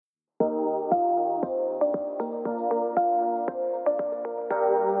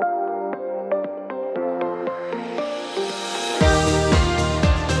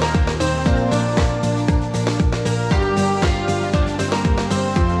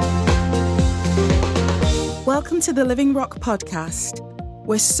Welcome to the Living Rock podcast.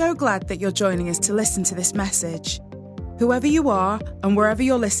 We're so glad that you're joining us to listen to this message. Whoever you are and wherever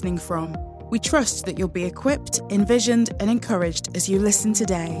you're listening from, we trust that you'll be equipped, envisioned, and encouraged as you listen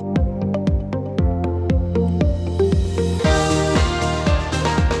today.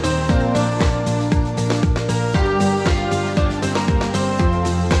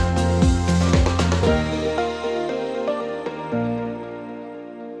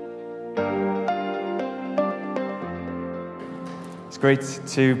 Great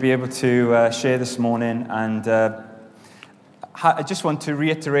to be able to share this morning, and I just want to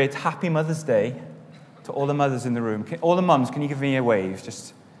reiterate Happy Mother's Day to all the mothers in the room. All the mums, can you give me a wave?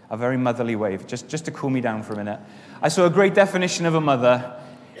 Just a very motherly wave, just to cool me down for a minute. I saw a great definition of a mother.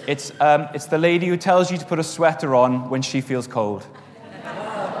 It's the lady who tells you to put a sweater on when she feels cold.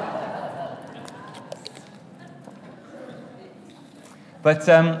 But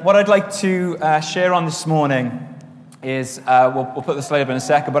what I'd like to share on this morning is, we'll put the slide up in a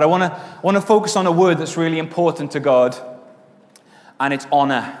second, but I want to focus on a word that's really important to God, and it's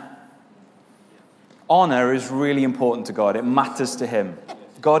honor. Honor is really important to God. It matters to Him.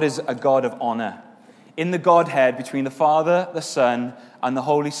 God is a God of honor. In the Godhead, between the Father, the Son, and the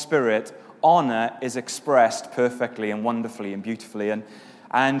Holy Spirit, honor is expressed perfectly and wonderfully and beautifully,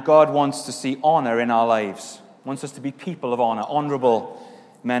 and God wants to see honor in our lives. He wants us to be people of honor, honorable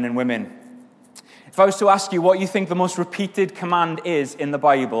men and women. If I was to ask you what you think the most repeated command is in the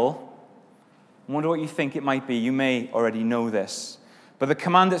Bible, I wonder what you think it might be. You may already know this. But the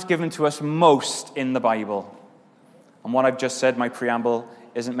command that's given to us most in the Bible, and what I've just said, my preamble,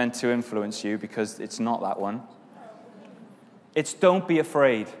 isn't meant to influence you because it's not that one. It's don't be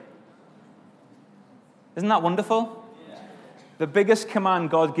afraid. Isn't that wonderful? Yeah. The biggest command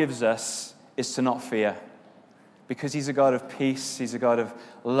God gives us is to not fear. Because He's a God of peace, He's a God of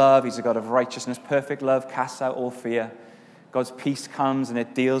love, He's a God of righteousness. Perfect love casts out all fear. God's peace comes and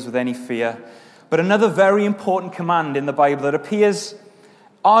it deals with any fear. But another very important command in the Bible that appears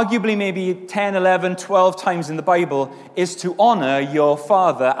arguably maybe 10, 11, 12 times in the Bible is to honor your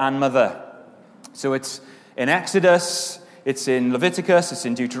father and mother. So it's in Exodus, it's in Leviticus, it's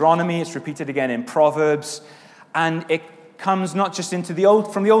in Deuteronomy, it's repeated again in Proverbs, and it comes not just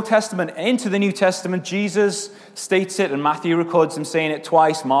from the Old Testament into the New Testament. Jesus states it, and Matthew records him saying it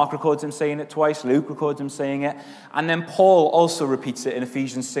twice, Mark records him saying it twice, Luke records him saying it, and then Paul also repeats it in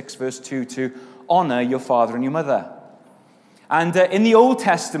Ephesians 6 verse 2 to honor your father and your mother. And in the Old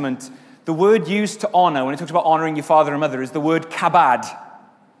Testament, the word used to honor, when it talks about honoring your father and mother, is the word kabad.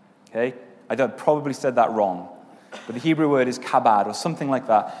 Okay, I probably said that wrong, but the Hebrew word is kabad or something like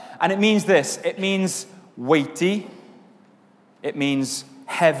that, and it means this: it means weighty, it means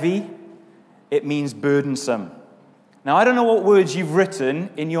heavy, it means burdensome. Now, I don't know what words you've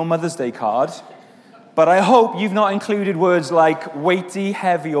written in your Mother's Day card, but I hope you've not included words like weighty,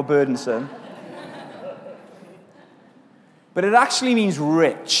 heavy, or burdensome. But it actually means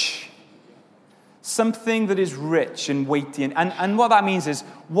rich. Something that is rich and weighty. And what that means is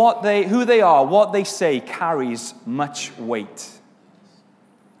who they are, what they say carries much weight.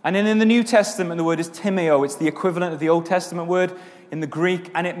 And then in the New Testament, the word is timeo. It's the equivalent of the Old Testament word in the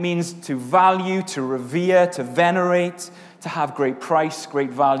Greek, and it means to value, to revere, to venerate, to have great price, great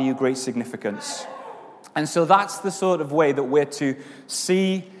value, great significance. And so that's the sort of way that we're to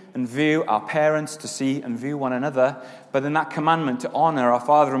see and view our parents, to see and view one another, but in that commandment to honor our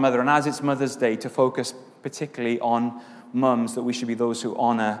father and mother, and as it's Mother's Day, to focus particularly on mums, that we should be those who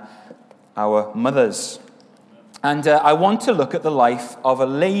honor our mothers. And I want to look at the life of a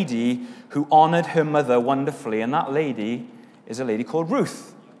lady who honored her mother wonderfully, and that lady is a lady called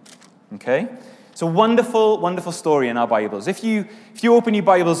Ruth. Okay? It's a wonderful, wonderful story in our Bibles. If you open your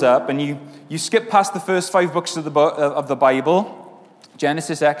Bibles up and you skip past the first 5 books of the Bible,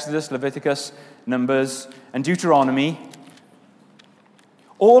 Genesis, Exodus, Leviticus, Numbers, and Deuteronomy,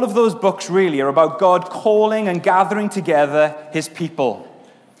 all of those books really are about God calling and gathering together His people.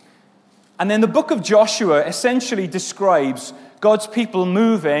 And then the book of Joshua essentially describes God's people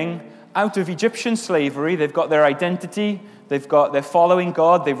moving out of Egyptian slavery. They've got their identity, they're following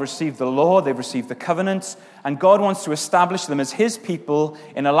God, they've received the law, they've received the covenants, and God wants to establish them as His people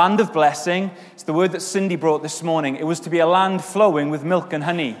in a land of blessing. It's the word that Cindy brought this morning. It was to be a land flowing with milk and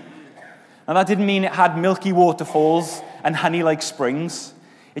honey. And that didn't mean it had milky waterfalls and honey-like springs.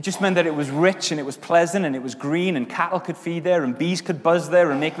 It just meant that it was rich and it was pleasant and it was green and cattle could feed there and bees could buzz there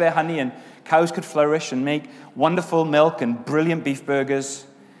and make their honey and cows could flourish and make wonderful milk and brilliant beef burgers.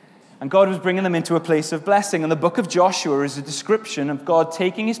 And God was bringing them into a place of blessing. And the book of Joshua is a description of God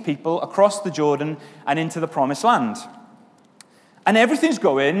taking His people across the Jordan and into the promised land. And everything's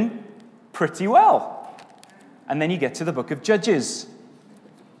going pretty well. and then you get to the book of Judges.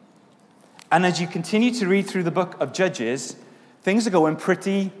 And as you continue to read through the book of Judges, things are going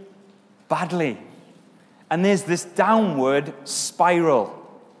pretty badly. And there's this downward spiral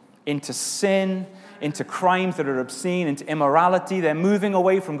into sin, into crimes that are obscene, into immorality. They're moving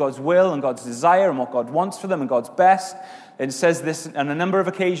away from God's will and God's desire and what God wants for them and God's best. It says this on a number of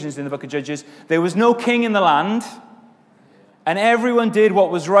occasions in the book of Judges. There was no king in the land, and everyone did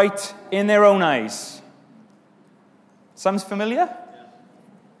what was right in their own eyes. Sounds familiar?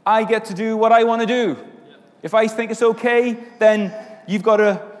 I get to do what I want to do. If I think it's okay, then you've got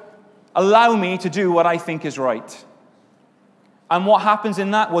to allow me to do what I think is right. And what happens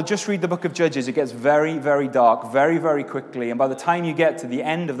in that? Well, just read the book of Judges. It gets very, very dark, very, very quickly. And by the time you get to the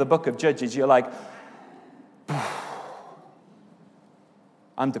end of the book of Judges, you're like,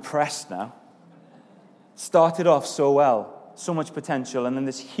 I'm depressed now. Started off so well, so much potential, and then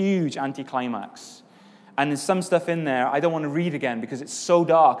this huge anticlimax. And there's some stuff in there I don't want to read again because it's so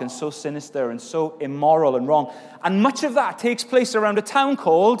dark and so sinister and so immoral and wrong. And much of that takes place around a town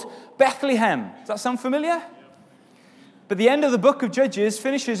called Bethlehem. Does that sound familiar? But the end of the book of Judges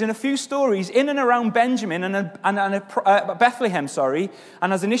finishes in a few stories in and around Benjamin and Bethlehem,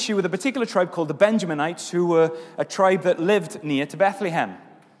 and has an issue with a particular tribe called the Benjaminites, who were a tribe that lived near to Bethlehem.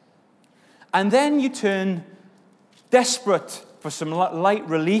 And then you turn desperate for some light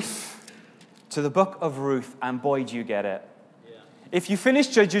relief to the book of Ruth, and boy, do you get it. Yeah. If you finish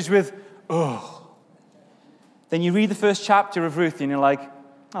Judges with, then you read the first chapter of Ruth and you're like,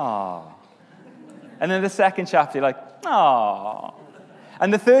 oh. And then the second chapter, you're like, oh.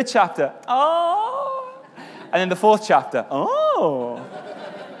 And the third chapter, oh. And then the fourth chapter, oh.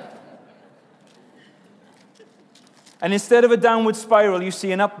 And instead of a downward spiral, you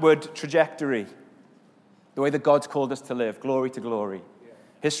see an upward trajectory. The way that God's called us to live, glory to glory.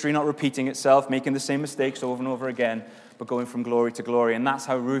 History not repeating itself, making the same mistakes over and over again, but going from glory to glory. And that's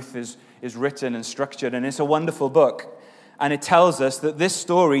how Ruth is written and structured. And it's a wonderful book. And it tells us that this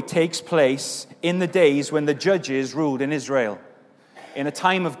story takes place in the days when the judges ruled in Israel. In a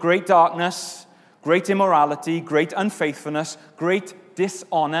time of great darkness, great immorality, great unfaithfulness, great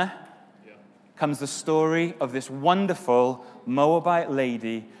dishonor, comes the story of this wonderful Moabite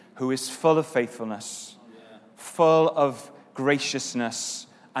lady who is full of faithfulness, full of graciousness,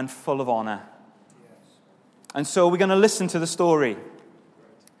 and full of honor. And so we're going to listen to the story.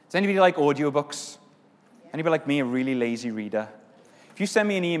 Does anybody like audiobooks? Anybody like me, a really lazy reader? If you send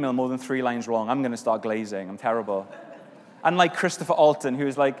me an email more than 3 lines long, I'm going to start glazing. I'm terrible. Unlike Christopher Alton, who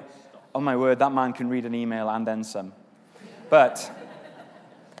is like, oh my word, that man can read an email and then some. But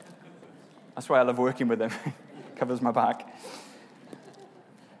that's why I love working with him. Covers my back.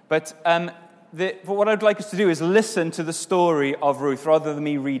 But what I'd like us to do is listen to the story of Ruth rather than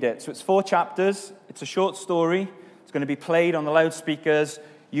me read it. So it's 4 chapters. It's a short story. It's going to be played on the loudspeakers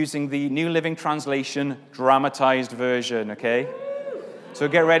using the New Living Translation dramatized version, okay? So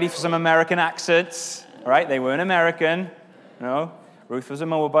get ready for some American accents. All right, they weren't American. No, Ruth was a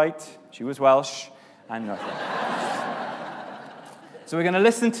Moabite. She was Welsh. And nothing. So we're going to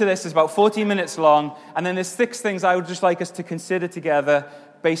listen to this. It's about 14 minutes long. And then there's 6 things I would just like us to consider together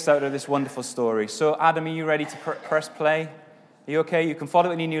based out of this wonderful story. So, Adam, are you ready to press play? Are you okay? You can follow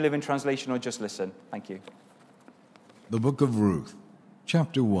it in your New Living Translation or just listen. Thank you. The Book of Ruth,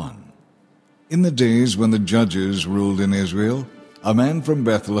 Chapter 1. In the days when the judges ruled in Israel, a man from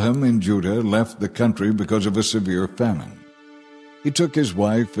Bethlehem in Judah left the country because of a severe famine. He took his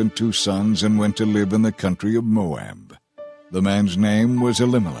wife and 2 sons and went to live in the country of Moab. The man's name was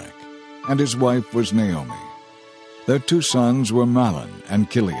Elimelech, and his wife was Naomi. Their 2 sons were Mahlon and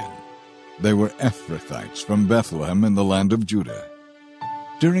Chilion. They were Ephrathites from Bethlehem in the land of Judah.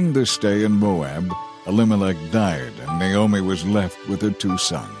 During their stay in Moab, Elimelech died, and Naomi was left with her 2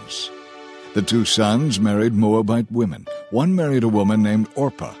 sons. The 2 sons married Moabite women. One married a woman named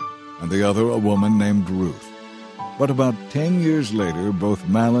Orpah, and the other a woman named Ruth. But about 10 years later, both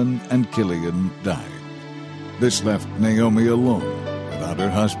Mahlon and Chilion died. This left Naomi alone, without her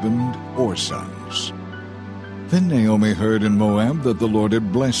husband or sons. Then Naomi heard in Moab that the Lord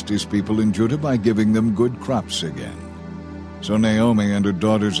had blessed his people in Judah by giving them good crops again. So Naomi and her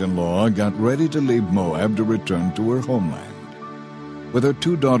daughters-in-law got ready to leave Moab to return to her homeland. With her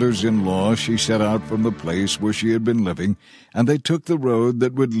 2 daughters-in-law, she set out from the place where she had been living, and they took the road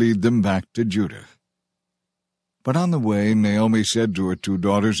that would lead them back to Judah. But on the way, Naomi said to her 2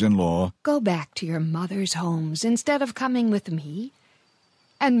 daughters-in-law, "Go back to your mother's homes instead of coming with me.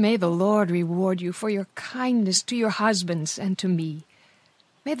 And may the Lord reward you for your kindness to your husbands and to me.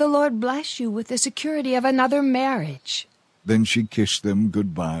 May the Lord bless you with the security of another marriage." Then she kissed them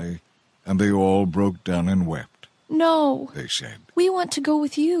goodbye, and they all broke down and wept. No, they said. we want to go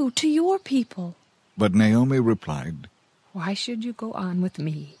with you to your people. But Naomi replied, Why should you go on with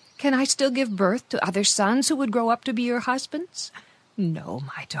me? Can I still give birth to other sons who would grow up to be your husbands? No,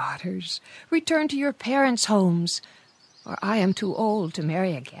 my daughters, return to your parents' homes, for I am too old to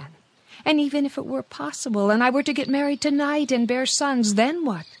marry again. And even if it were possible and I were to get married tonight and bear sons, then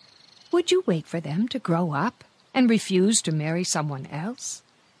what? Would you wait for them to grow up and refuse to marry someone else?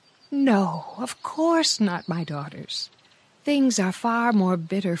 No, of course not, my daughters. Things are far more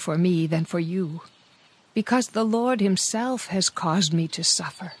bitter for me than for you, because the Lord himself has caused me to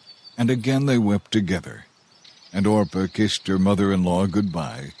suffer. And again they wept together. And Orpah kissed her mother-in-law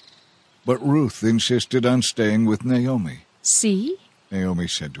goodbye. But Ruth insisted on staying with Naomi. See, Naomi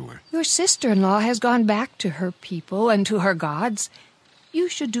said to her, your sister-in-law has gone back to her people and to her gods. You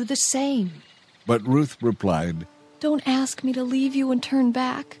should do the same. But Ruth replied, Don't ask me to leave you and turn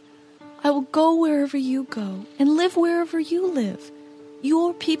back. I will go wherever you go and live wherever you live.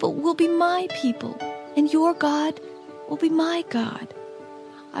 Your people will be my people, and your God will be my God.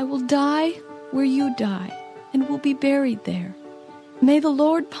 I will die where you die, and will be buried there. May the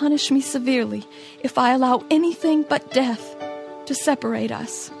Lord punish me severely if I allow anything but death to separate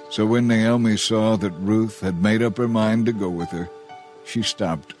us. So when Naomi saw that Ruth had made up her mind to go with her, she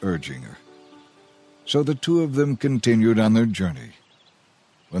stopped urging her. So the two of them continued on their journey.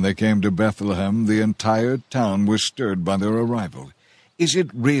 When they came to Bethlehem, the entire town was stirred by their arrival. Is it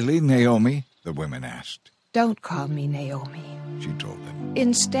really Naomi? The women asked. Don't call me Naomi. She told them.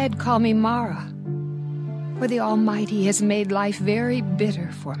 Instead, call me Mara. For the Almighty has made life very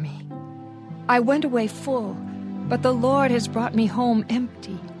bitter for me. I went away full, but the Lord has brought me home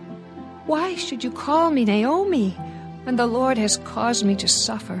empty. Why should you call me Naomi when the Lord has caused me to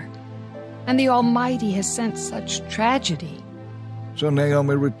suffer, and the Almighty has sent such tragedy? So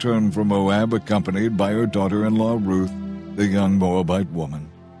Naomi returned from Moab, accompanied by her daughter-in-law Ruth, the young Moabite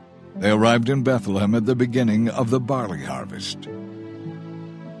woman. They arrived in Bethlehem at the beginning of the barley harvest.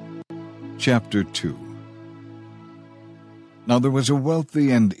 Chapter 2. Now there was a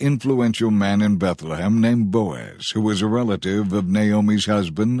wealthy and influential man in Bethlehem named Boaz, who was a relative of Naomi's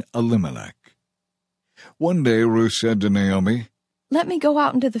husband, Elimelech. One day Ruth said to Naomi, Let me go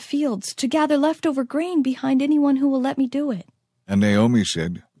out into the fields to gather leftover grain behind anyone who will let me do it. And Naomi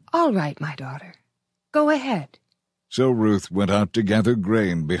said, All right, my daughter. Go ahead. So Ruth went out to gather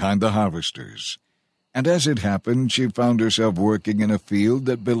grain behind the harvesters. And as it happened, she found herself working in a field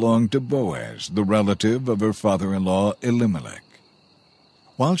that belonged to Boaz, the relative of her father-in-law Elimelech.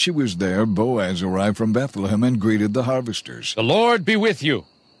 While she was there, Boaz arrived from Bethlehem and greeted the harvesters. The Lord be with you,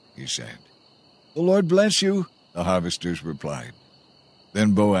 he said. The Lord bless you, the harvesters replied.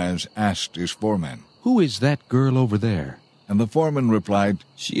 Then Boaz asked his foreman, Who is that girl over there? And the foreman replied,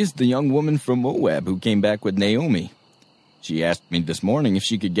 She is the young woman from Moab who came back with Naomi. She asked me this morning if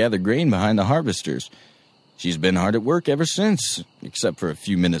she could gather grain behind the harvesters. She's been hard at work ever since, except for a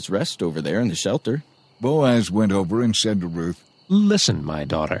few minutes' rest over there in the shelter. Boaz went over and said to Ruth, Listen, my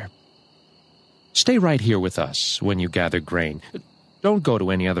daughter. Stay right here with us when you gather grain. Don't go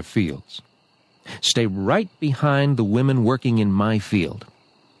to any other fields. Stay right behind the women working in my field.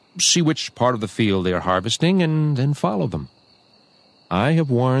 See which part of the field they are harvesting and then follow them. I have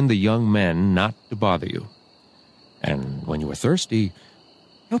warned the young men not to bother you. And when you are thirsty,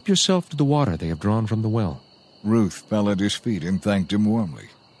 help yourself to the water they have drawn from the well. Ruth fell at his feet and thanked him warmly.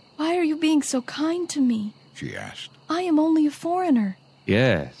 Why are you being so kind to me? She asked. I am only a foreigner.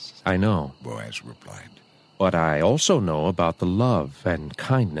 Yes, I know. Boaz replied. But I also know about the love and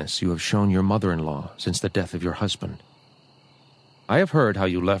kindness you have shown your mother-in-law since the death of your husband. I have heard how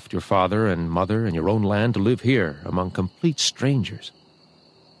you left your father and mother and your own land to live here among complete strangers.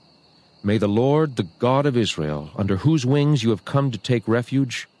 May the Lord, the God of Israel, under whose wings you have come to take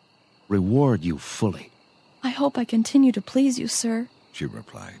refuge, reward you fully. I hope I continue to please you, sir, she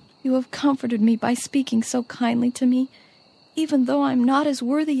replied. You have comforted me by speaking so kindly to me, even though I am not as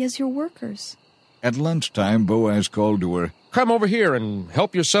worthy as your workers. At lunchtime, Boaz called to her, Come over here and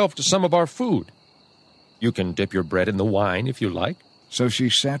help yourself to some of our food. You can dip your bread in the wine if you like. So she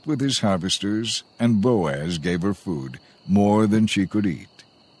sat with his harvesters, and Boaz gave her food, more than she could eat.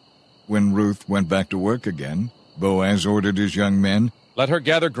 When Ruth went back to work again, Boaz ordered his young men, Let her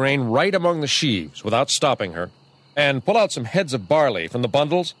gather grain right among the sheaves without stopping her, and pull out some heads of barley from the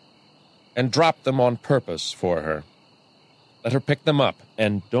bundles and drop them on purpose for her. Let her pick them up,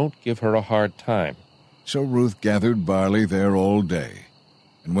 and don't give her a hard time. So Ruth gathered barley there all day.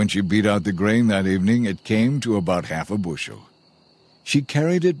 And when she beat out the grain that evening, it came to about half a bushel. She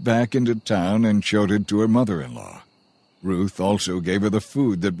carried it back into town and showed it to her mother-in-law. Ruth also gave her the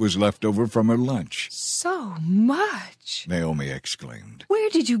food that was left over from her lunch. So much! Naomi exclaimed. Where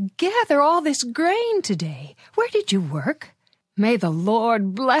did you gather all this grain today? Where did you work? May the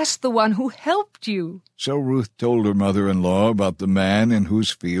Lord bless the one who helped you. So Ruth told her mother-in-law about the man in whose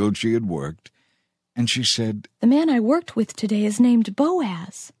field she had worked, and she said, The man I worked with today is named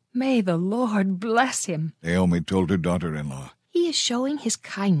Boaz. May the Lord bless him. Naomi told her daughter-in-law. He is showing his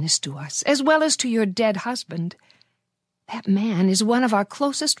kindness to us, as well as to your dead husband. That man is one of our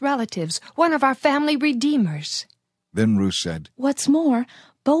closest relatives, one of our family redeemers. Then Ruth said, What's more,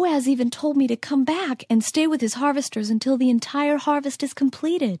 Boaz even told me to come back and stay with his harvesters until the entire harvest is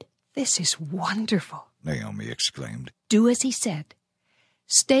completed. This is wonderful, Naomi exclaimed. Do as he said.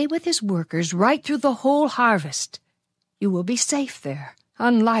 Stay with his workers right through the whole harvest. You will be safe there,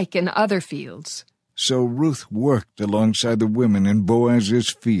 unlike in other fields. So Ruth worked alongside the women in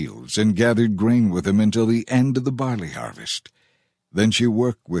Boaz's fields and gathered grain with him until the end of the barley harvest. Then she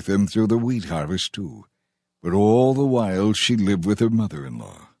worked with him through the wheat harvest too. But all the while she lived with her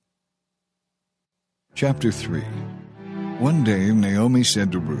mother-in-law. Chapter 3. One day Naomi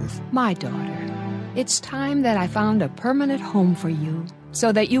said to Ruth, My daughter, it's time that I found a permanent home for you,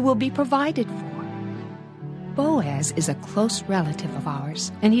 so that you will be provided for. Boaz is a close relative of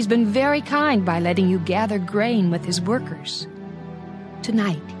ours, and he's been very kind by letting you gather grain with his workers.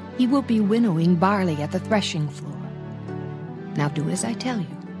 Tonight, he will be winnowing barley at the threshing floor. Now do as I tell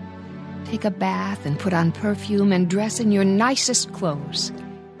you. Take a bath and put on perfume and dress in your nicest clothes.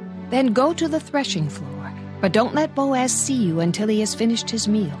 Then go to the threshing floor, but don't let Boaz see you until he has finished his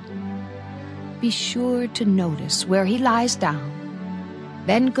meal. Be sure to notice where he lies down.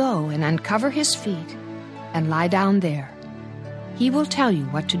 Then go and uncover his feet and lie down there. He will tell you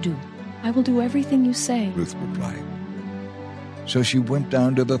what to do. I will do everything you say. Ruth replied. So she went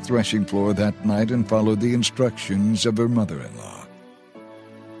down to the threshing floor that night and followed the instructions of her mother-in-law.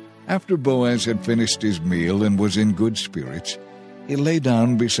 After Boaz had finished his meal and was in good spirits, he lay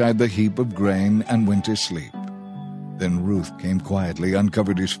down beside the heap of grain and went to sleep. Then Ruth came quietly,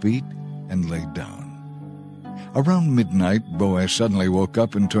 uncovered his feet, and laid down. Around midnight, Boaz suddenly woke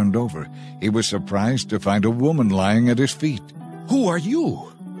up and turned over. He was surprised to find a woman lying at his feet. Who are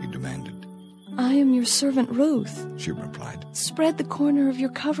you? He demanded. I am your servant Ruth. She replied. Spread the corner of your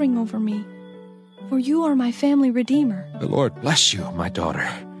covering over me, for you are my family redeemer. The Lord bless you, my daughter.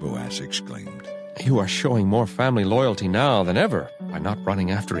 Boaz exclaimed. You are showing more family loyalty now than ever by not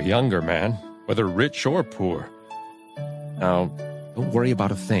running after a younger man, whether rich or poor. Now, don't worry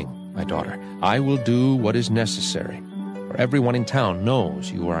about a thing, my daughter. I will do what is necessary, for everyone in town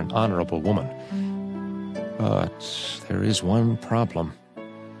knows you are an honorable woman. But there is one problem.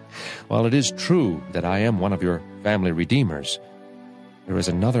 While it is true that I am one of your family redeemers, there is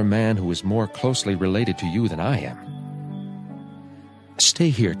another man who is more closely related to you than I am.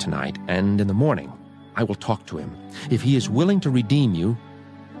 Stay here tonight, and in the morning I will talk to him. If he is willing to redeem you,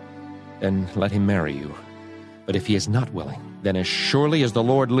 then let him marry you. But if he is not willing, then as surely as the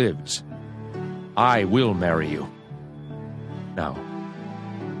Lord lives, I will marry you. Now,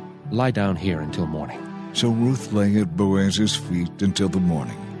 lie down here until morning. So Ruth lay at Boaz's feet until the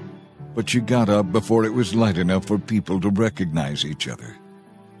morning. But she got up before it was light enough for people to recognize each other.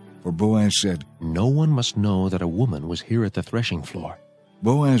 For Boaz said, No one must know that a woman was here at the threshing floor.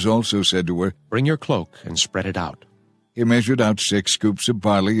 Boaz also said to her, Bring your cloak and spread it out. He measured out 6 scoops of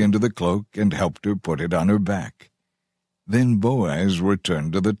barley into the cloak and helped her put it on her back. Then Boaz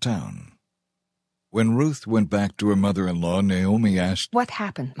returned to the town. When Ruth went back to her mother-in-law, Naomi asked, What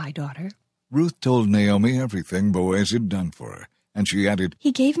happened, my daughter? Ruth told Naomi everything Boaz had done for her, and she added,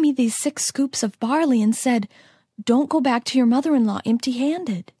 He gave me these 6 scoops of barley and said, Don't go back to your mother-in-law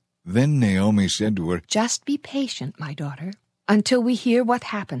empty-handed. Then Naomi said to her, Just be patient, my daughter, until we hear what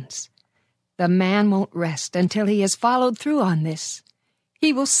happens. The man won't rest until he has followed through on this.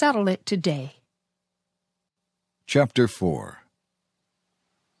 He will settle it today. Chapter 4.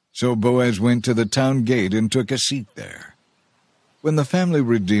 So Boaz went to the town gate and took a seat there. When the family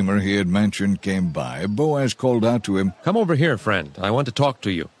redeemer he had mentioned came by, Boaz called out to him, Come over here, friend. I want to talk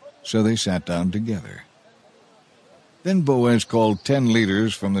to you. So they sat down together. Then Boaz called 10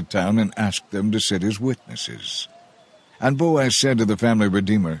 leaders from the town and asked them to sit as witnesses. And Boaz said to the family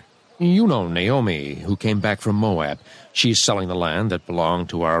redeemer, You know Naomi, who came back from Moab. She's selling the land that belonged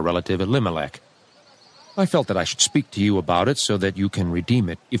to our relative Elimelech. I felt that I should speak to you about it so that you can redeem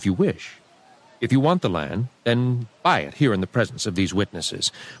it if you wish. If you want the land, then buy it here in the presence of these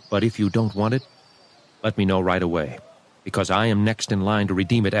witnesses. But if you don't want it, let me know right away, because I am next in line to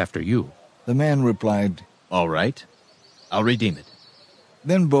redeem it after you. The man replied, All right, I'll redeem it.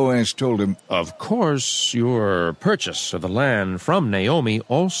 Then Boaz told him, Of course, your purchase of the land from Naomi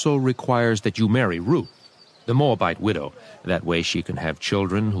also requires that you marry Ruth, the Moabite widow. That way she can have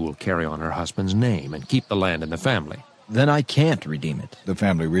children who will carry on her husband's name and keep the land in the family. Then I can't redeem it, the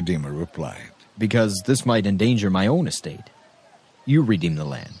family redeemer replied. because this might endanger my own estate. You redeem the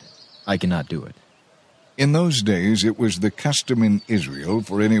land. I cannot do it. In those days, it was the custom in Israel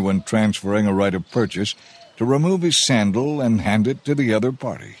for anyone transferring a right of purchase to remove his sandal and hand it to the other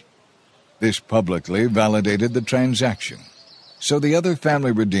party. This publicly validated the transaction. So the other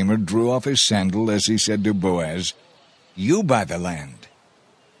family redeemer drew off his sandal as he said to Boaz, "You buy the land."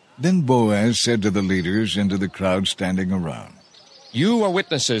 Then Boaz said to the leaders and to the crowd standing around, You are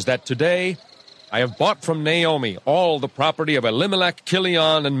witnesses that today I have bought from Naomi all the property of Elimelech,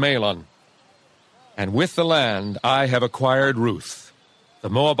 Chilion, and Mahlon. And with the land I have acquired Ruth, the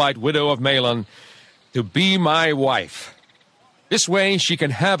Moabite widow of Mahlon, to be my wife. This way she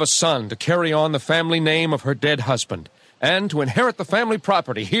can have a son to carry on the family name of her dead husband, and to inherit the family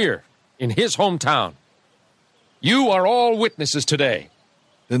property here in his hometown. You are all witnesses today.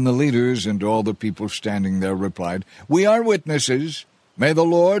 Then the leaders and all the people standing there replied, "We are witnesses. May the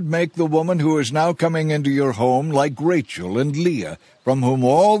Lord make the woman who is now coming into your home like Rachel and Leah, from whom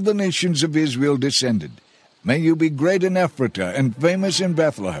all the nations of Israel descended. May you be great in Ephratah and famous in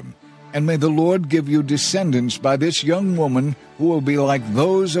Bethlehem. And may the Lord give you descendants by this young woman who will be like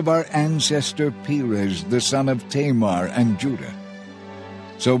those of our ancestor Perez, the son of Tamar and Judah."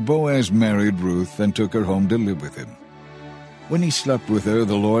 So Boaz married Ruth and took her home to live with him. When he slept with her,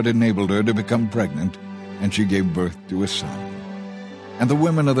 the Lord enabled her to become pregnant, and she gave birth to a son. And the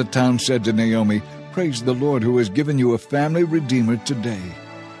women of the town said to Naomi, "Praise the Lord who has given you a family redeemer today.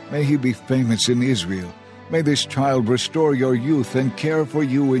 May he be famous in Israel. May this child restore your youth and care for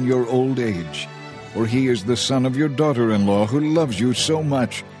you in your old age. For he is the son of your daughter-in-law who loves you so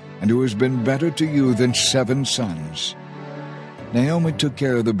much and who has been better to you than 7 sons." Naomi took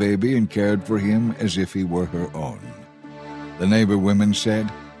care of the baby and cared for him as if he were her own. The neighbor women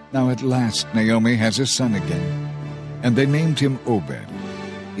said, "Now at last Naomi has a son again." And they named him Obed.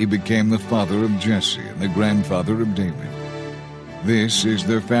 He became the father of Jesse and the grandfather of David. This is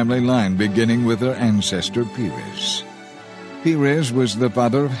their family line, beginning with their ancestor Perez. Perez was the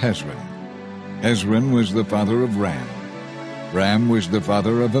father of Hezron. Hezron was the father of Ram. Ram was the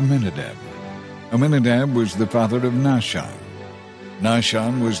father of Amminadab. Amminadab was the father of Nahshon.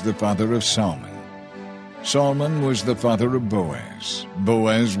 Nahshon was the father of Salmon. Salmon was the father of Boaz.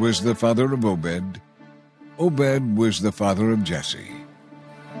 Boaz was the father of Obed. Obed was the father of Jesse.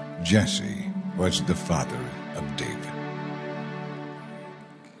 Jesse was the father of David.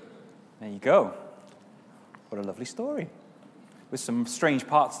 There you go. What a lovely story. With some strange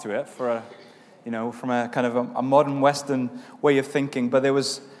parts to it for from a kind of a modern Western way of thinking. But there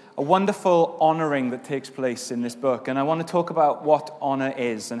was a wonderful honoring that takes place in this book. And I want to talk about what honor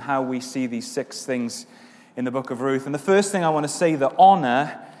is and how we see these 6 things in the book of Ruth. And the first thing I want to say, that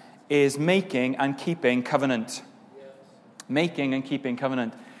honor is making and keeping covenant. Making and keeping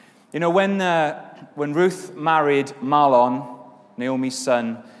covenant. When Ruth married Mahlon, Naomi's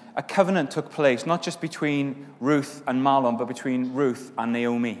son, a covenant took place, not just between Ruth and Mahlon, but between Ruth and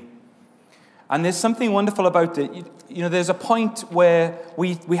Naomi. And there's something wonderful about it. There's a point where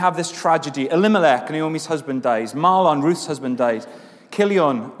we have this tragedy. Elimelech, Naomi's husband, dies. Mahlon, Ruth's husband, dies.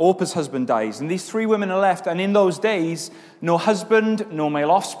 Chilion, Orpah's husband, dies. And these 3 women are left. And in those days, no husband, no male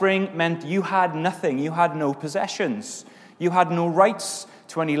offspring meant you had nothing. You had no possessions. You had no rights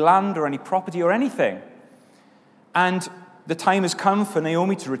to any land or any property or anything. And the time has come for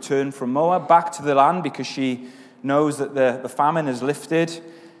Naomi to return from Moab back to the land because she knows that the famine is lifted.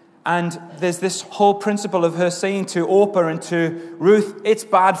 And there's this whole principle of her saying to Orpah and to Ruth, "It's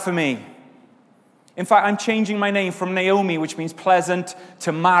bad for me. In fact, I'm changing my name from Naomi, which means pleasant,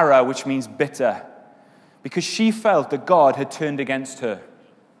 to Mara, which means bitter." Because she felt that God had turned against her.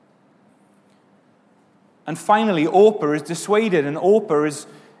 And finally, Orpah is dissuaded, and Orpah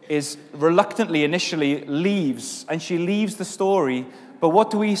is reluctantly initially leaves, and she leaves the story. But what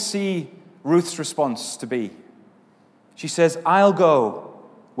do we see Ruth's response to be? She says, "I'll go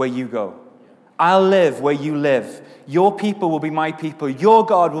where you go. I'll live where you live. Your people will be my people. Your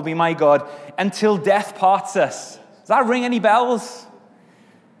God will be my God until death parts us." Does that ring any bells?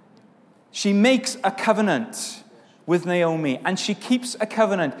 She makes a covenant with Naomi, and she keeps a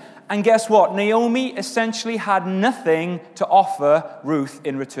covenant. And guess what? Naomi essentially had nothing to offer Ruth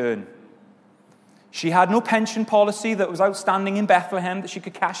in return. She had no pension policy that was outstanding in Bethlehem that she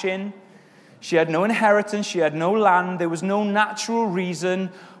could cash in. She had no inheritance. She had no land. There was no natural reason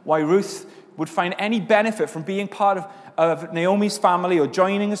why Ruth would find any benefit from being part of Naomi's family or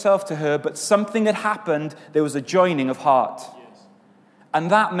joining herself to her, but something had happened. There was a joining of heart.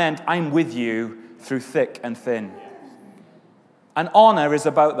 And that meant I'm with you through thick and thin. And honor is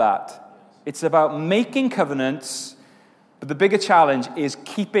about that. It's about making covenants, but the bigger challenge is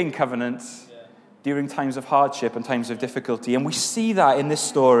keeping covenants during times of hardship and times of difficulty. And we see that in this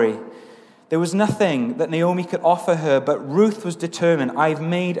story. There was nothing that Naomi could offer her, but Ruth was determined. I've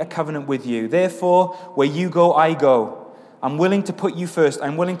made a covenant with you. Therefore, where you go, I go. I'm willing to put you first.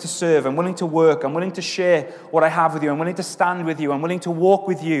 I'm willing to serve. I'm willing to work. I'm willing to share what I have with you. I'm willing to stand with you. I'm willing to walk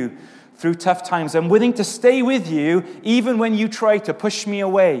with you through tough times. I'm willing to stay with you even when you try to push me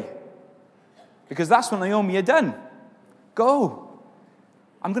away. Because that's what Naomi had done. Go.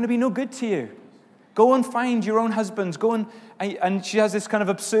 I'm going to be no good to you. Go and find your own husbands. Go and she has this kind of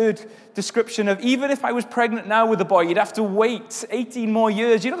absurd description of, even if I was pregnant now with a boy, you'd have to wait 18 more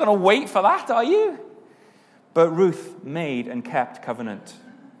years. You're not going to wait for that, are you? But Ruth made and kept covenant.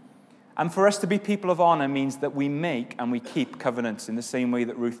 And for us to be people of honor means that we make and we keep covenants in the same way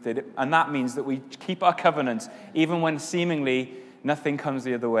that Ruth did it. And that means that we keep our covenants even when seemingly nothing comes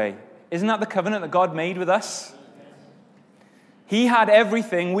the other way. Isn't that the covenant that God made with us? He had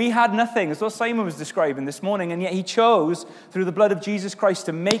everything, we had nothing. That's what Simon was describing this morning. And yet he chose, through the blood of Jesus Christ,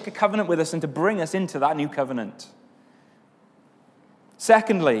 to make a covenant with us and to bring us into that new covenant.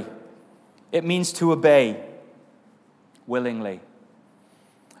 Secondly, it means to obey willingly.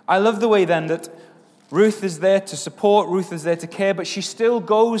 I love the way then that Ruth is there to support, Ruth is there to care, but she still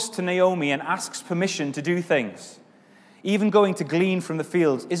goes to Naomi and asks permission to do things. Even going to glean from the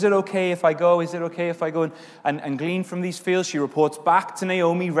fields. Is it okay if I go? Is it okay if I go and glean from these fields? She reports back to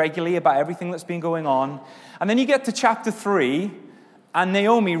Naomi regularly about everything that's been going on. And then you get to chapter 3, and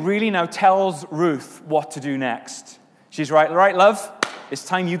Naomi really now tells Ruth what to do next. She's right, love, it's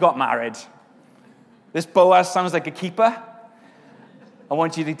time you got married. This Boaz sounds like a keeper. I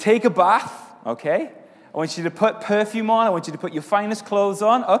want you to take a bath, okay? I want you to put perfume on. I want you to put your finest clothes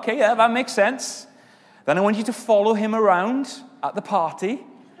on. Okay, yeah, that makes sense. Then I want you to follow him around at the party.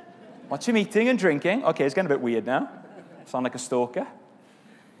 Watch him eating and drinking. Okay, it's getting a bit weird now. Sound like a stalker.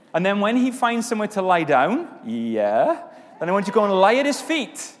 And then when he finds somewhere to lie down, then I want you to go and lie at his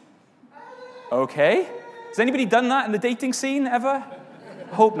feet. Okay. Has anybody done that in the dating scene ever?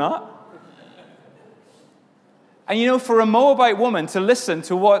 Hope not. And for a Moabite woman to listen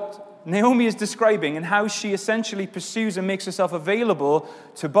to what Naomi is describing and how she essentially pursues and makes herself available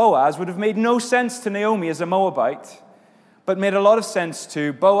to Boaz would have made no sense to Naomi as a Moabite, but made a lot of sense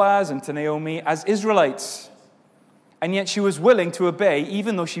to Boaz and to Naomi as Israelites. And yet she was willing to obey,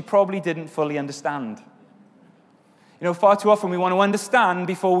 even though she probably didn't fully understand. Far too often we want to understand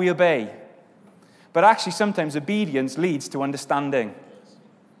before we obey. But actually sometimes obedience leads to understanding.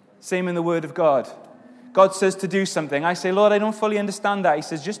 Same in the Word of God. God says to do something. I say, Lord, I don't fully understand that. He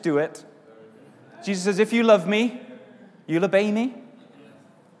says, just do it. Jesus says, if you love me, you'll obey me.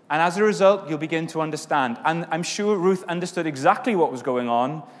 And as a result, you'll begin to understand. And I'm sure Ruth understood exactly what was going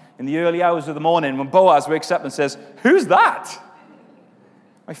on in the early hours of the morning when Boaz wakes up and says, who's that?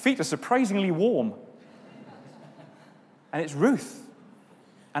 My feet are surprisingly warm. And it's Ruth.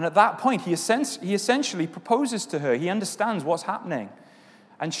 And at that point, he essentially proposes to her. He understands what's happening.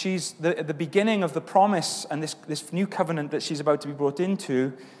 And she's the beginning of the promise and this new covenant that she's about to be brought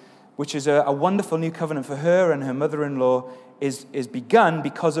into, which is a wonderful new covenant for her and her mother-in-law, is begun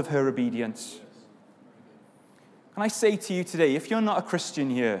because of her obedience. And I say to you today, if you're not a Christian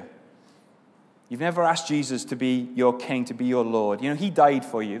here, you've never asked Jesus to be your king, to be your Lord. He died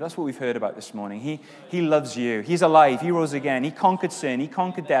for you. That's what we've heard about this morning. He loves you. He's alive. He rose again. He conquered sin. He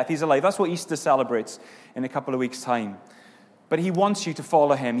conquered death. He's alive. That's what Easter celebrates in a couple of weeks' time. But he wants you to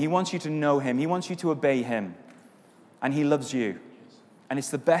follow him. He wants you to know him. He wants you to obey him. And he loves you. And it's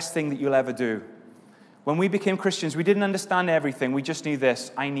the best thing that you'll ever do. When we became Christians, we didn't understand everything. We just knew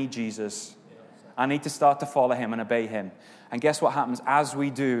this. I need Jesus. I need to start to follow him and obey him. And guess what happens? As we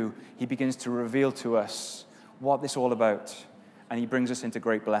do, he begins to reveal to us what this is all about. And he brings us into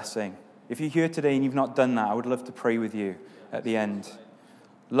great blessing. If you're here today and you've not done that, I would love to pray with you at the end.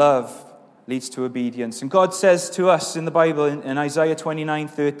 Love leads to obedience. And God says to us in the Bible, in Isaiah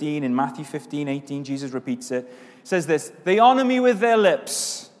 29:13, in Matthew 15:18, Jesus repeats it. He says this, they honor me with their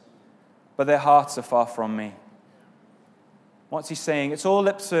lips, but their hearts are far from me. What's he saying? It's all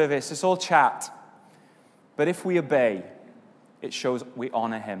lip service, it's all chat. But if we obey, it shows we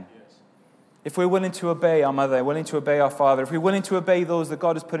honor him. If we're willing to obey our mother, willing to obey our father, if we're willing to obey those that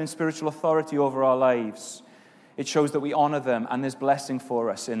God has put in spiritual authority over our lives, it shows that we honor them, and there's blessing for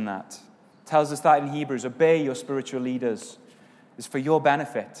us in that. Tells us that in Hebrews, obey your spiritual leaders. is for your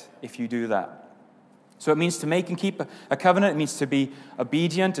benefit if you do that. So it means to make and keep a covenant. It means to be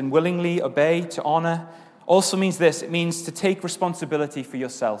obedient and willingly obey, to honor. Also means this. It means to take responsibility for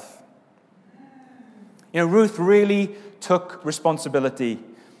yourself. Ruth really took responsibility.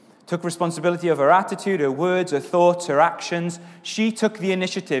 Took responsibility of her attitude, her words, her thoughts, her actions. She took the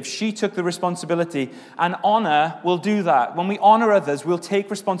initiative. She took the responsibility. And honor will do that. When we honor others, we'll take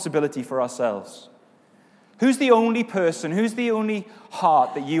responsibility for ourselves. Who's the only person, who's the only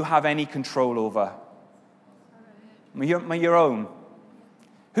heart that you have any control over? Your own.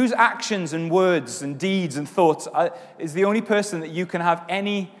 Whose actions and words and deeds and thoughts is the only person that you can have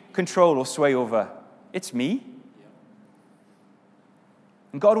any control or sway over? It's me.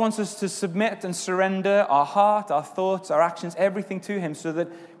 And God wants us to submit and surrender our heart, our thoughts, our actions, everything to Him so that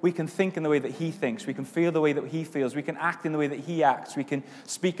we can think in the way that He thinks. We can feel the way that He feels. We can act in the way that He acts. We can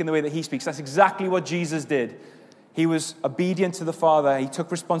speak in the way that He speaks. That's exactly what Jesus did. He was obedient to the Father. He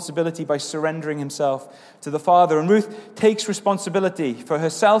took responsibility by surrendering Himself to the Father. And Ruth takes responsibility for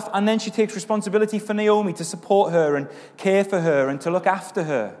herself, and then she takes responsibility for Naomi to support her and care for her and to look after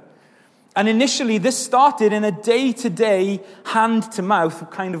her. And initially, this started in a day-to-day,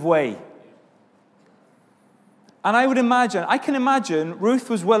 hand-to-mouth kind of way. And I can imagine Ruth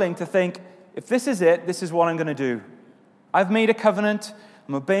was willing to think, if this is it, this is what I'm going to do. I've made a covenant,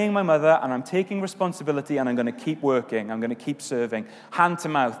 I'm obeying my mother, and I'm taking responsibility, and I'm going to keep working, I'm going to keep serving,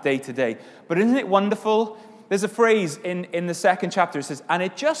 hand-to-mouth, day-to-day. But isn't it wonderful? There's a phrase in the second chapter, it says, and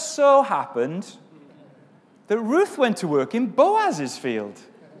it just so happened that Ruth went to work in Boaz's field.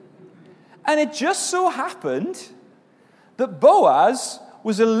 And it just so happened that Boaz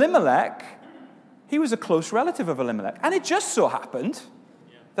was Elimelech. He was a close relative of Elimelech. And it just so happened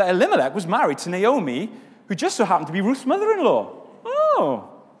that Elimelech was married to Naomi, who just so happened to be Ruth's mother-in-law. Oh,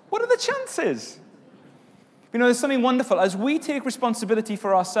 what are the chances? There's something wonderful. As we take responsibility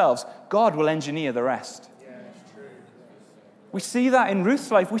for ourselves, God will engineer the rest. We see that in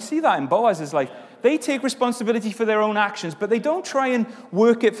Ruth's life. We see that in Boaz's life. They take responsibility for their own actions, but they don't try and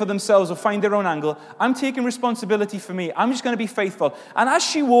work it for themselves or find their own angle. I'm taking responsibility for me. I'm just going to be faithful. And as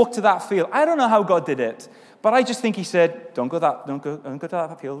she walked to that field, I don't know how God did it, but I just think He said, don't go to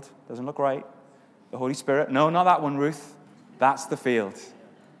that field. Doesn't look right. The Holy Spirit. No, not that one, Ruth. That's the field.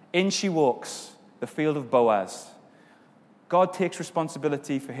 In she walks, the field of Boaz. God takes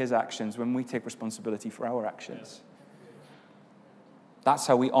responsibility for His actions when we take responsibility for our actions. That's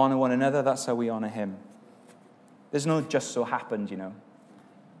how we honor one another. That's how we honor Him. There's no just so happened,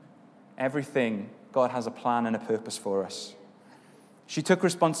 Everything, God has a plan and a purpose for us. She took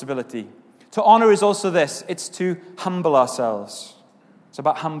responsibility. To honor is also this. It's to humble ourselves. It's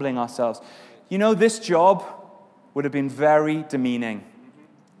about humbling ourselves. This job would have been very demeaning,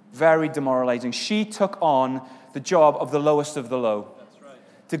 very demoralizing. She took on the job of the lowest of the low.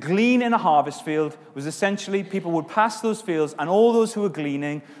 To glean in a harvest field was essentially people would pass those fields, and all those who were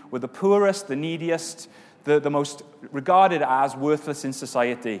gleaning were the poorest, the neediest, the most regarded as worthless in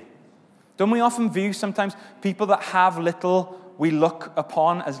society. Don't we often view sometimes people that have little, we look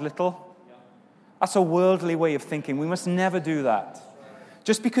upon as little? That's a worldly way of thinking. We must never do that.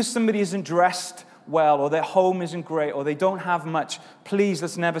 Just because somebody isn't dressed well, or their home isn't great, or they don't have much, please,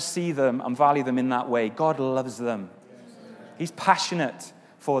 let's never see them and value them in that way. God loves them. He's passionate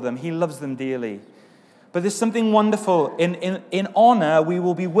for them. He loves them dearly. But there's something wonderful. In honor, we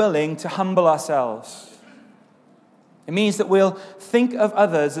will be willing to humble ourselves. It means that we'll think of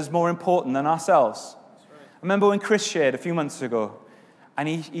others as more important than ourselves. I remember when Chris shared a few months ago, and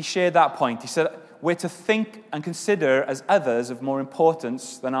he shared that point. He said, we're to think and consider as others of more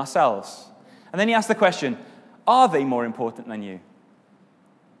importance than ourselves. And then he asked the question, are they more important than you?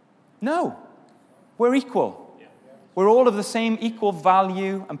 No. We're equal. We're all of the same equal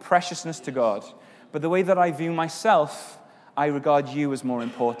value and preciousness to God. But the way that I view myself, I regard you as more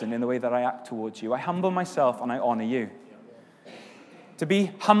important in the way that I act towards you. I humble myself and I honor you. To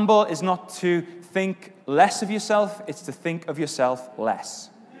be humble is not to think less of yourself, it's to think of yourself less.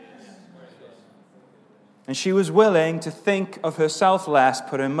 And she was willing to think of herself less,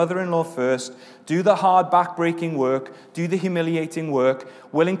 put her mother-in-law first, do the hard back-breaking work, do the humiliating work,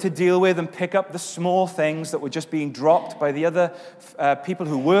 willing to deal with and pick up the small things that were just being dropped by the other people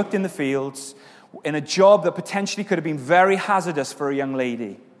who worked in the fields in a job that potentially could have been very hazardous for a young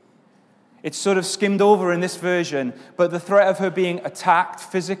lady. It's sort of skimmed over in this version, but the threat of her being attacked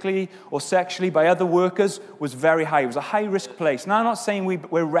physically or sexually by other workers was very high. It was a high-risk place. Now, I'm not saying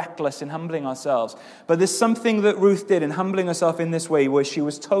we're reckless in humbling ourselves, but there's something that Ruth did in humbling herself in this way where she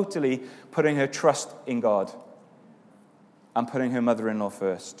was totally putting her trust in God and putting her mother-in-law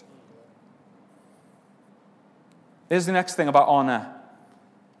first. Here's the next thing about honor.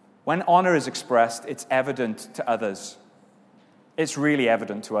 When honor is expressed, it's evident to others. It's really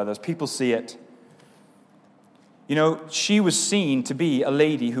evident to others. People see it. You know, she was seen to be a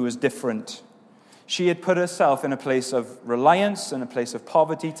lady who was different. She had put herself in a place of reliance and a place of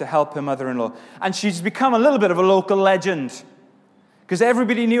poverty to help her mother-in-law. And she's become a little bit of a local legend because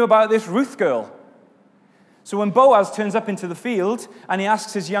everybody knew about this Ruth girl. So when Boaz turns up into the field and he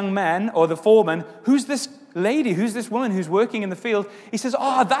asks his young men or the foreman, who's this lady, who's this woman who's working in the field? He says,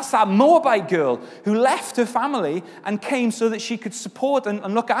 that's that Moabite girl who left her family and came so that she could support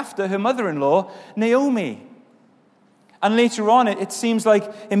and look after her mother-in-law, Naomi. And later on, it seems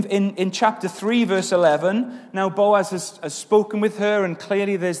like in chapter 3, verse 11, now Boaz has spoken with her, and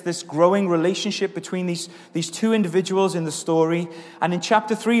clearly there's this growing relationship between these two individuals in the story. And in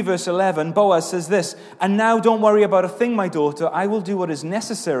chapter 3, verse 11, Boaz says this, "And now don't worry about a thing, my daughter. I will do what is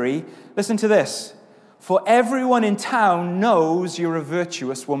necessary." Listen to this. "For everyone in town knows you're a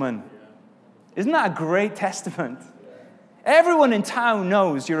virtuous woman." Isn't that a great testament? Everyone in town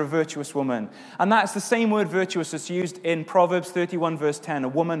knows you're a virtuous woman. And that's the same word virtuous that's used in Proverbs 31 verse 10, a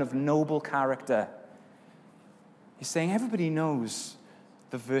woman of noble character. He's saying everybody knows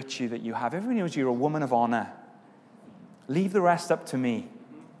the virtue that you have. Everybody knows you're a woman of honor. Leave the rest up to me.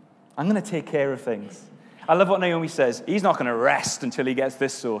 I'm going to take care of things. I love what Naomi says. He's not going to rest until he gets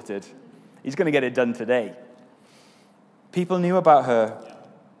this sorted. He's going to get it done today. People knew about her.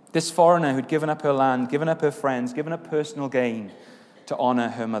 This foreigner who'd given up her land, given up her friends, given up personal gain to honor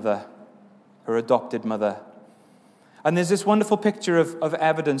her mother, her adopted mother. And there's this wonderful picture of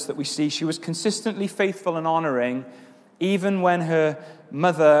evidence that we see. She was consistently faithful and honoring, even when her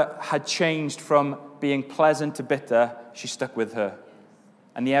mother had changed from being pleasant to bitter, she stuck with her.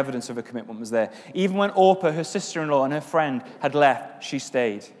 And the evidence of her commitment was there. Even when Orpah, her sister-in-law, and her friend had left, she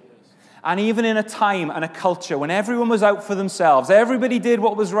stayed. And even in a time and a culture when everyone was out for themselves, everybody did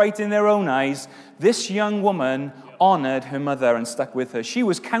what was right in their own eyes, this young woman honored her mother and stuck with her. She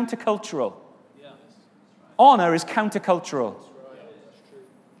was countercultural. Honor is countercultural.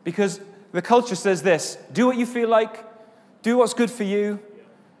 Because the culture says this: do what you feel like, do what's good for you,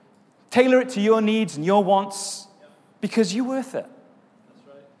 tailor it to your needs and your wants, because you're worth it.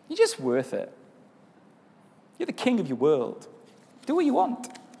 You're just worth it. You're the king of your world. Do what you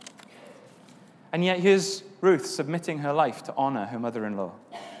want. And yet here's Ruth submitting her life to honor her mother-in-law,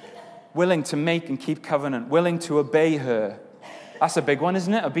 willing to make and keep covenant, willing to obey her. That's a big one,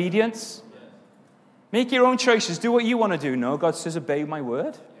 isn't it? Obedience. Make your own choices. Do what you want to do. No, God says, obey my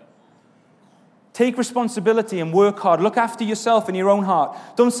word. Take responsibility and work hard. Look after yourself in your own heart.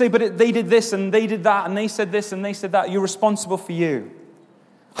 Don't say, but they did this and they did that and they said this and they said that. You're responsible for you.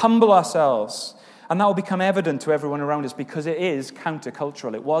 Humble ourselves. And that will become evident to everyone around us because it is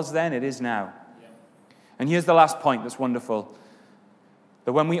countercultural. It was then, it is now. And here's the last point that's wonderful.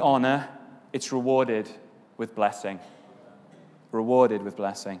 That when we honor, it's rewarded with blessing. Rewarded with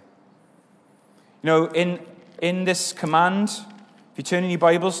blessing. You know, in this command, if you turn in your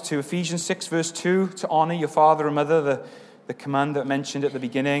Bibles to Ephesians 6, verse 2, to honor your father and mother, the command that I mentioned at the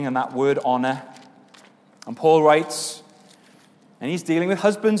beginning, and that word honor. And Paul writes, and he's dealing with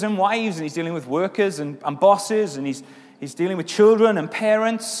husbands and wives, and he's dealing with workers and bosses, and he's dealing with children and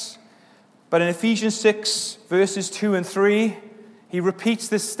parents. But in Ephesians 6, verses 2 and 3, he repeats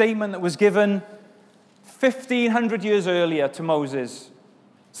this statement that was given 1,500 years earlier to Moses,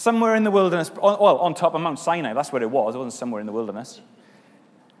 somewhere in the wilderness, on top of Mount Sinai. That's where it was. It wasn't somewhere in the wilderness.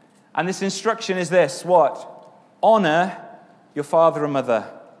 And this instruction is this, what? Honor your father and mother.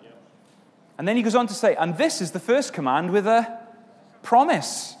 And then he goes on to say, and this is the first command with a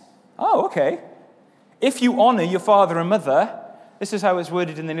promise. Oh, okay. If you honor your father and mother, this is how it's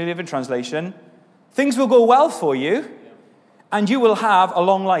worded in the New Living Translation, things will go well for you, and you will have a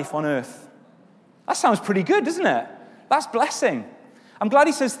long life on earth. That sounds pretty good, doesn't it? That's blessing. I'm glad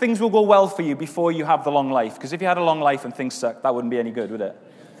he says things will go well for you before you have the long life, because if you had a long life and things sucked, that wouldn't be any good, would it?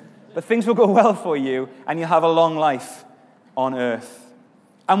 But things will go well for you, and you'll have a long life on earth.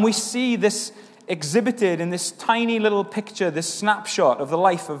 And we see this exhibited in this tiny little picture, this snapshot of the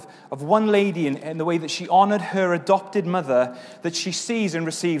life of one lady in the way that she honored her adopted mother, that she sees and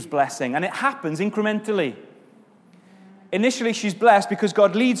receives blessing. And it happens incrementally. Initially, she's blessed because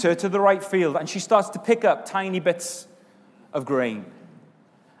God leads her to the right field, and she starts to pick up tiny bits of grain.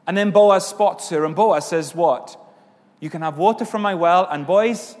 And then Boaz spots her, and Boaz says, what? You can have water from my well, and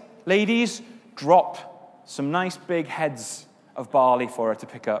boys, ladies, drop some nice big heads of barley for her to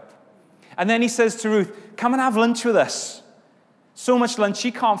pick up. And then he says to Ruth, come and have lunch with us. So much lunch,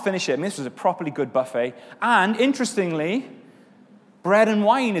 she can't finish it. I mean, this was a properly good buffet. And interestingly, bread and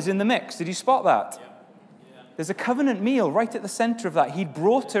wine is in the mix. Did you spot that? There's a covenant meal right at the center of that. He'd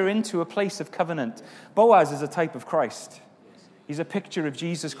brought her into a place of covenant. Boaz is a type of Christ. He's a picture of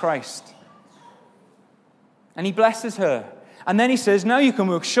Jesus Christ. And he blesses her. And then he says, now you can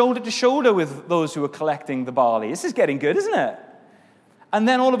work shoulder to shoulder with those who are collecting the barley. This is getting good, isn't it? And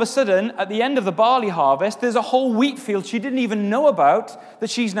then all of a sudden, at the end of the barley harvest, there's a whole wheat field she didn't even know about that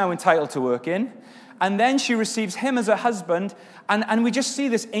she's now entitled to work in. And then she receives him as her husband. And we just see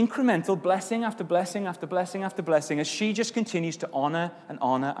this incremental blessing after blessing after blessing after blessing as she just continues to honor and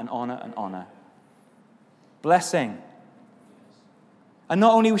honor and honor and honor. Blessing. And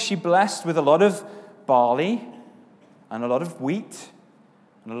not only was she blessed with a lot of barley and a lot of wheat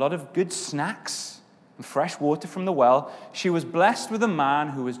and a lot of good snacks and fresh water from the well, she was blessed with a man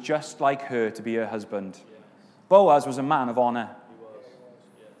who was just like her to be her husband. Boaz was a man of honor.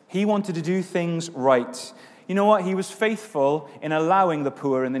 He wanted to do things right. You know what? He was faithful in allowing the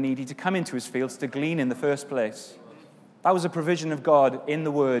poor and the needy to come into his fields to glean in the first place. That was a provision of God in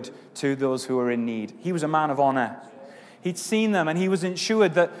the word to those who were in need. He was a man of honor. He'd seen them, and he was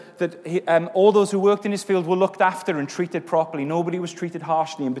ensured that all those who worked in his field were looked after and treated properly. Nobody was treated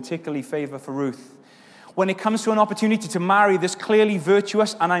harshly, in particularly favor for Ruth. When it comes to an opportunity to marry this clearly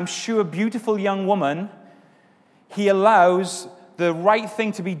virtuous and I'm sure beautiful young woman, he allows the right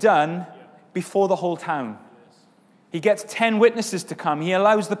thing to be done before the whole town. He gets 10 witnesses to come. He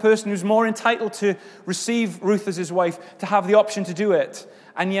allows the person who's more entitled to receive Ruth as his wife to have the option to do it.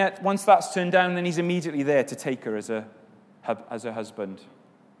 And yet, once that's turned down, then he's immediately there to take her as a husband.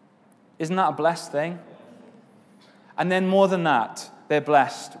 Isn't that a blessed thing? And then more than that, they're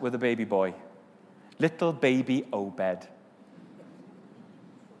blessed with a baby boy. Little baby Obed.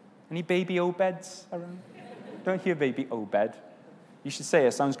 Any baby Obeds around? Don't hear baby Obed. You should say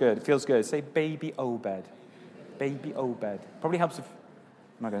it. Sounds good. It feels good. Say baby Obed. Baby Obed. Probably helps if...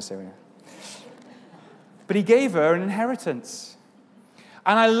 I'm not going to say it now. But he gave her an inheritance.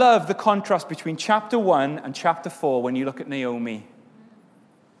 And I love the contrast between chapter 1 and chapter 4 when you look at Naomi.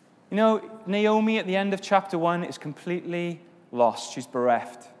 You know, Naomi at the end of chapter 1 is completely lost. She's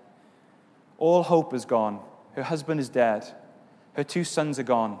bereft. All hope is gone. Her husband is dead. Her 2 sons are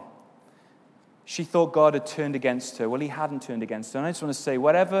gone. She thought God had turned against her. Well, he hadn't turned against her. And I just want to say,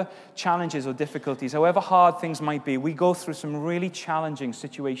 whatever challenges or difficulties, however hard things might be, we go through some really challenging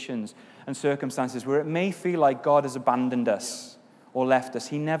situations and circumstances where it may feel like God has abandoned us or left us.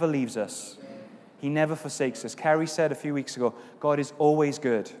 He never leaves us. He never forsakes us. Carrie said a few weeks ago, God is always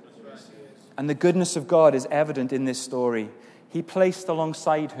good. And the goodness of God is evident in this story. He placed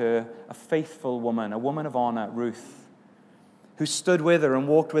alongside her a faithful woman, a woman of honor, Ruth, who stood with her and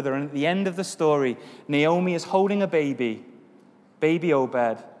walked with her. And at the end of the story, Naomi is holding a baby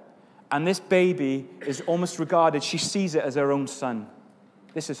Obed. And this baby is almost regarded, she sees it as her own son.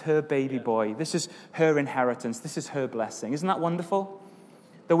 This is her baby boy. This is her inheritance. This is her blessing. Isn't that wonderful?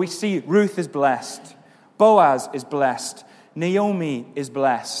 That we see Ruth is blessed. Boaz is blessed. Naomi is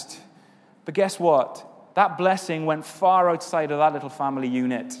blessed. But guess what? That blessing went far outside of that little family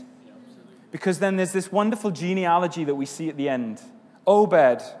unit. Because then there's this wonderful genealogy that we see at the end.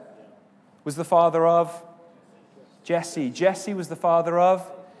 Obed was the father of Jesse. Jesse was the father of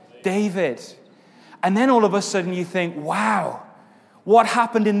David. And then all of a sudden you think, wow, what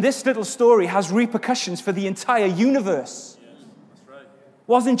happened in this little story has repercussions for the entire universe.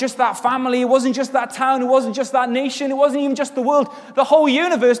 It wasn't just that family, it wasn't just that town, it wasn't just that nation, it wasn't even just the world, the whole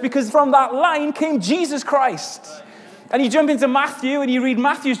universe, because from that line came Jesus Christ. And you jump into Matthew and you read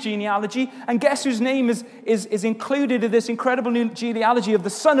Matthew's genealogy, and guess whose name is included in this incredible genealogy of the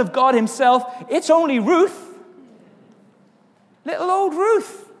Son of God himself? It's only Ruth. Little old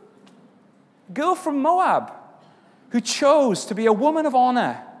Ruth. Girl from Moab who chose to be a woman of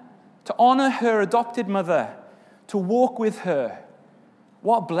honor, to honor her adopted mother, to walk with her.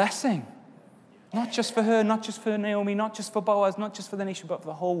 What a blessing. Not just for her, not just for Naomi, not just for Boaz, not just for the nation, but for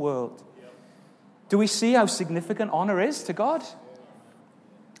the whole world. Do we see how significant honor is to God?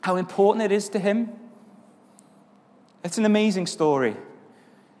 How important it is to him? It's an amazing story. You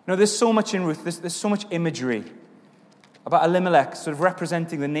know, there's so much in Ruth. There's so much imagery about Elimelech sort of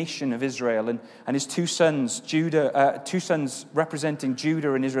representing the nation of Israel and his 2 sons, two sons representing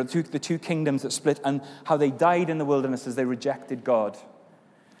Judah and Israel, the two kingdoms that split, and how they died in the wilderness as they rejected God.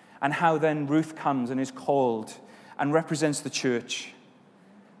 And how then Ruth comes and is called and represents the church.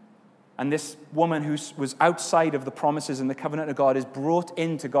 And this woman who was outside of the promises and the covenant of God is brought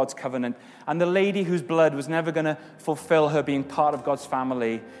into God's covenant. And the lady whose blood was never going to fulfill her being part of God's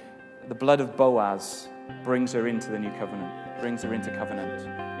family, the blood of Boaz, brings her into the new covenant, brings her into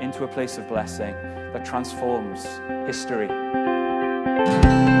covenant, into a place of blessing that transforms history.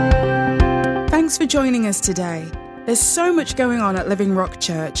 Thanks for joining us today. There's so much going on at Living Rock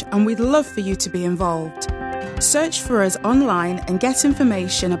Church, and we'd love for you to be involved. Search for us online and get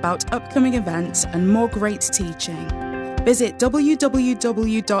information about upcoming events and more great teaching. Visit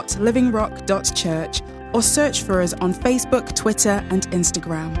www.livingrock.church or search for us on Facebook, Twitter, and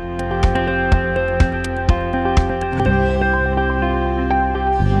Instagram.